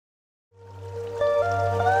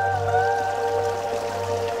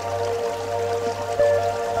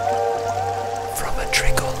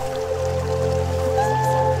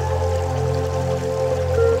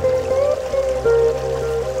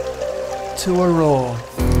to a roar.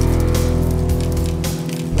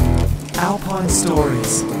 Alpine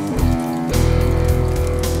Stories.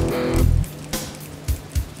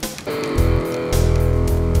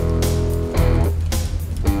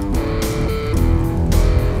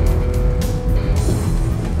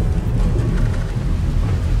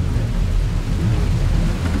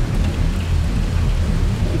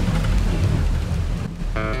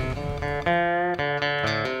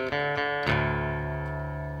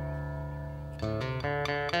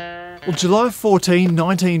 Well, July 14,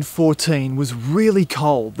 1914 was really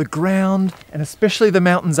cold. The ground, and especially the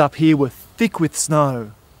mountains up here, were thick with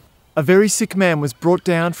snow. A very sick man was brought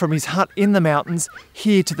down from his hut in the mountains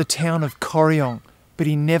here to the town of Corryong, but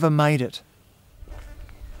he never made it.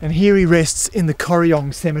 And here he rests in the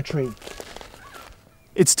Corryong cemetery.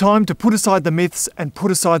 It's time to put aside the myths and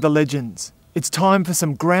put aside the legends. It's time for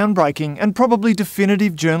some groundbreaking and probably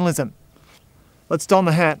definitive journalism. Let's don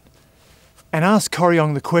the hat and ask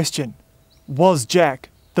Corryong the question, was Jack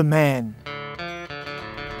the man?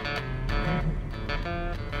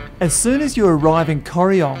 As soon as you arrive in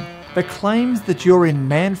Corryong, the claims that you're in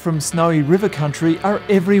Man from Snowy River country are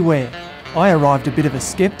everywhere. I arrived a bit of a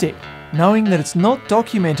sceptic, knowing that it's not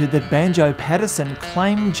documented that Banjo Patterson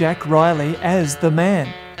claimed Jack Riley as the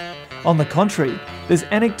man. On the contrary, there's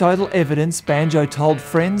anecdotal evidence Banjo told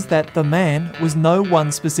friends that the man was no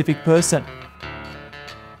one specific person.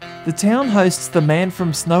 The town hosts the Man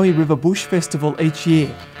from Snowy River Bush Festival each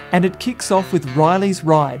year, and it kicks off with Riley's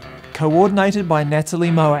Ride, coordinated by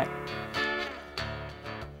Natalie Moat.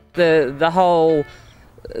 The whole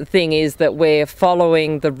thing is that we're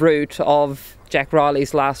following the route of Jack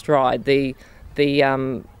Riley's last ride. He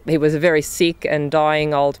was a very sick and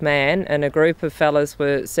dying old man, and a group of fellas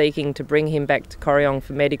were seeking to bring him back to Corryong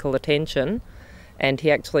for medical attention, and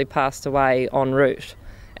he actually passed away en route.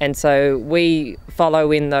 And so we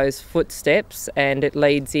follow in those footsteps, and it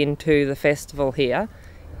leads into the festival here.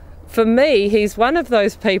 For me, he's one of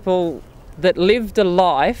those people that lived a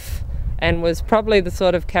life and was probably the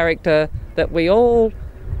sort of character that we all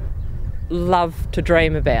love to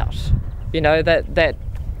dream about. You know, that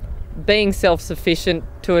being self-sufficient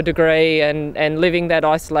to a degree and living that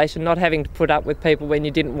isolation, not having to put up with people when you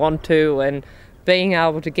didn't want to, and being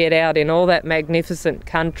able to get out in all that magnificent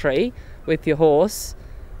country with your horse.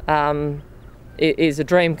 It is a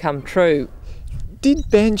dream come true. Did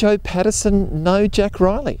Banjo Patterson know Jack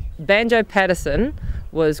Riley? Banjo Patterson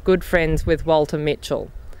was good friends with Walter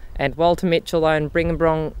Mitchell, and Walter Mitchell owned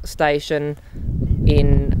Bringabrong Station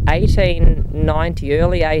in 1890,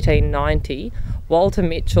 early 1890. Walter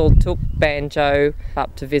Mitchell took Banjo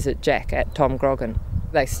up to visit Jack at Tom Grogan.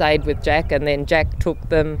 They stayed with Jack, and then Jack took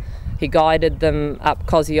them. He guided them up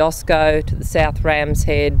Kosciuszko to the South Ram's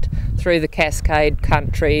Head, through the Cascade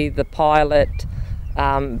country, the Pilot,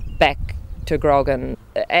 back to Grogan.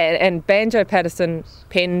 And Banjo Patterson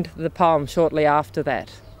penned the poem shortly after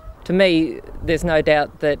that. To me, there's no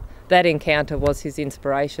doubt that that encounter was his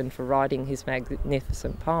inspiration for writing his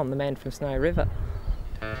magnificent poem, The Man from Snowy River.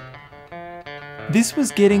 This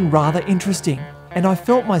was getting rather interesting, and I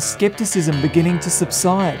felt my scepticism beginning to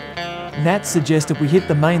subside. Nat suggested we hit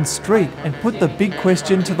the main street and put the big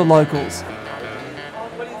question to the locals.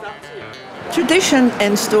 Tradition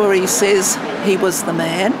and story says he was the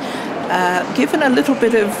man. Given a little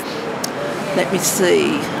bit of,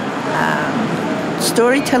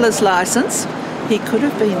 storyteller's licence, he could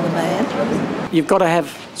have been the man. You've got to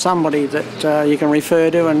have somebody that you can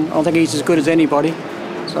refer to, and I think he's as good as anybody,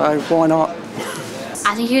 so why not?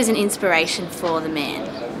 I think he was an inspiration for the man.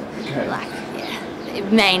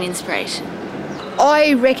 Main inspiration.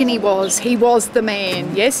 I reckon he was. He was the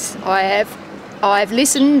man, yes, I have. I've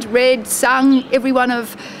listened, read, sung every one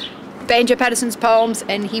of Banjo Patterson's poems,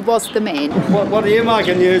 and he was the man. What are you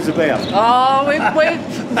making news about? Oh,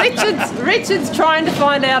 Richard's trying to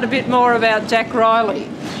find out a bit more about Jack Riley.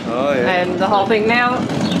 Oh, yeah. And the whole thing. Now,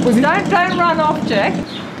 don't run off, Jack.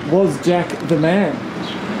 Was Jack the man?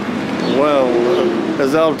 Well,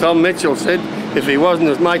 as old Tom Mitchell said, if he wasn't,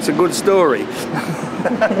 it makes a good story.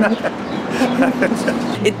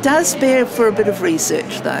 It does bear for a bit of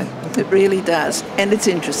research, though. It really does. And it's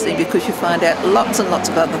interesting because you find out lots and lots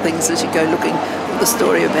of other things as you go looking for the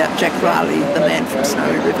story about Jack Riley, the man from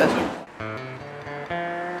Snowy River.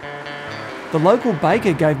 The local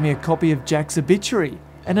baker gave me a copy of Jack's obituary,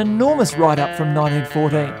 an enormous write-up from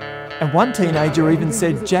 1914. And one teenager even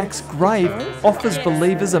said Jack's grave offers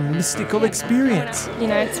believers a mystical experience. You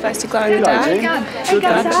know, it's supposed to glow in the dark.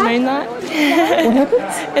 Dark moonlight. What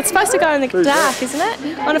happens? It's supposed to glow in the dark, isn't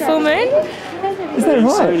it? On a full moon. Is that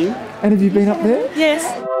right? And have you been up there? Yes.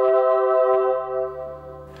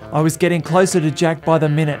 I was getting closer to Jack by the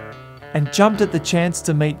minute. and jumped at the chance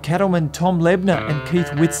to meet cattlemen Tom Lebner and Keith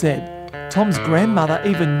Whitshead. Tom's grandmother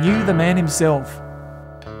even knew the man himself.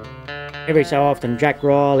 Every so often Jack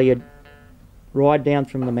Riley would ride down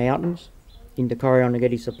from the mountains into Corryong to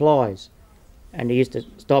get his supplies, and he used to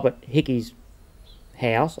stop at Hickey's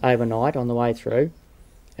house overnight on the way through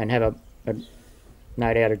and have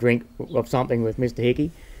no doubt a drink of something with Mr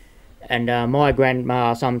Hickey. And my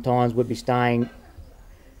grandma sometimes would be staying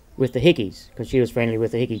with the Hickeys because she was friendly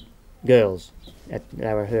with the Hickey girls.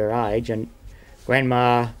 They were her age, and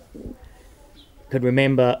Grandma could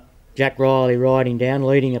remember Jack Riley riding down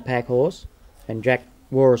leading a pack horse, and Jack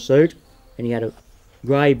wore a suit and he had a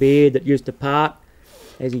grey beard that used to part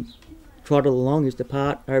as he trotted along, used to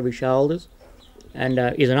part over his shoulders. And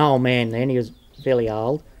he was an old man then, he was fairly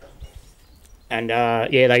old. And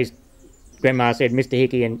Grandma said Mr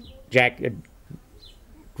Hickey and Jack would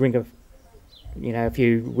drink a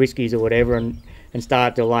few whiskies or whatever and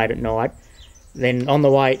start till late at night. Then on the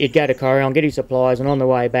way, he'd go to Corryong, get his supplies, and on the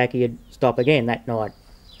way back he'd stop again that night.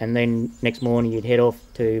 And then next morning he'd head off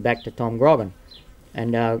back to Tom Grogan.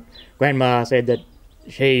 And Grandma said that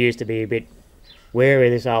she used to be a bit wary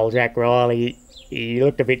of this old Jack Riley. He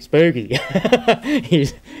looked a bit spooky. He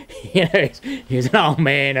was an old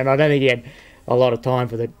man, and I don't think he had a lot of time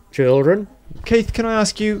for the children. Keith, can I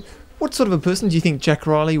ask you, what sort of a person do you think Jack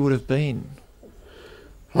Riley would have been?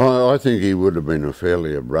 I think he would have been a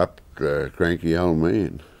fairly abrupt, cranky old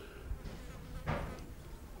man. I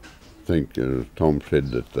think, as Tom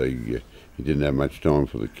said, that he didn't have much time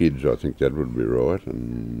for the kids. I think that would be right.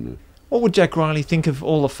 And what would Jack Riley think of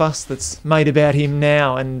all the fuss that's made about him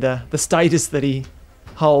now and the status that he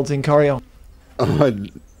holds in Corryong?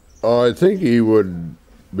 I think he would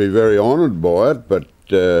be very honoured by it, but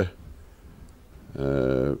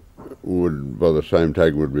would, by the same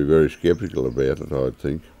token, would be very sceptical about it, I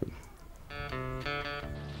think.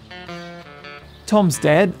 Tom's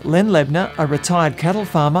dad, Len Lebner, a retired cattle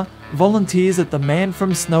farmer, volunteers at the Man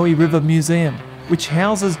from Snowy River Museum, which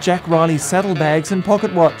houses Jack Riley's saddlebags and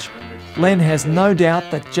pocket watch. Len has no doubt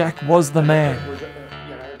that Jack was the man.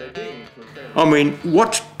 I mean,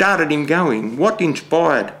 what started him going? What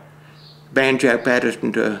inspired Banjo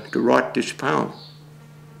Patterson to write this poem?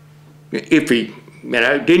 If he,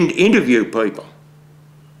 didn't interview people.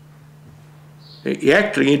 He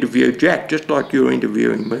actually interviewed Jack, just like you're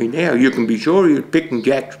interviewing me now. You can be sure he was picking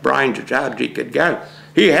Jack's brains as hard as he could go.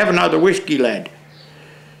 Here, have another whiskey, lad.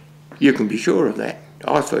 You can be sure of that,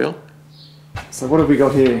 I feel. So what have we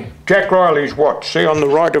got here? Jack Riley's watch. See on the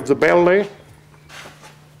right of the bell there?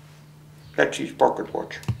 That's his pocket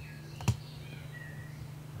watch.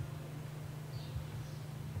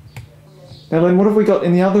 Now, Len, what have we got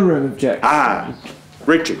in the other room of Jack? Ah,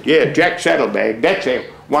 Richard, yeah, Jack's saddlebag. That's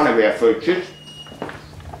one of our features.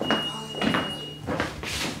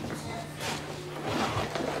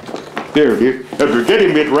 There it is. It was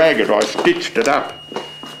getting a bit ragged. I stitched it up.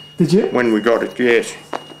 Did you? When we got it, yes.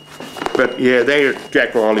 But yeah, they're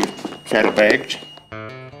Jack Riley's saddlebags.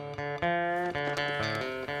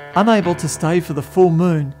 Unable to stay for the full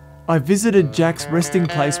moon, I visited Jack's resting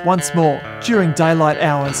place once more during daylight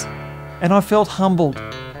hours, and I felt humbled,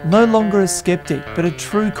 no longer a skeptic but a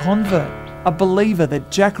true convert, a believer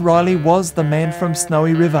that Jack Riley was the man from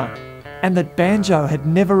Snowy River, and that Banjo had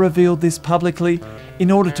never revealed this publicly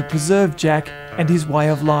in order to preserve Jack and his way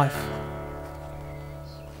of life.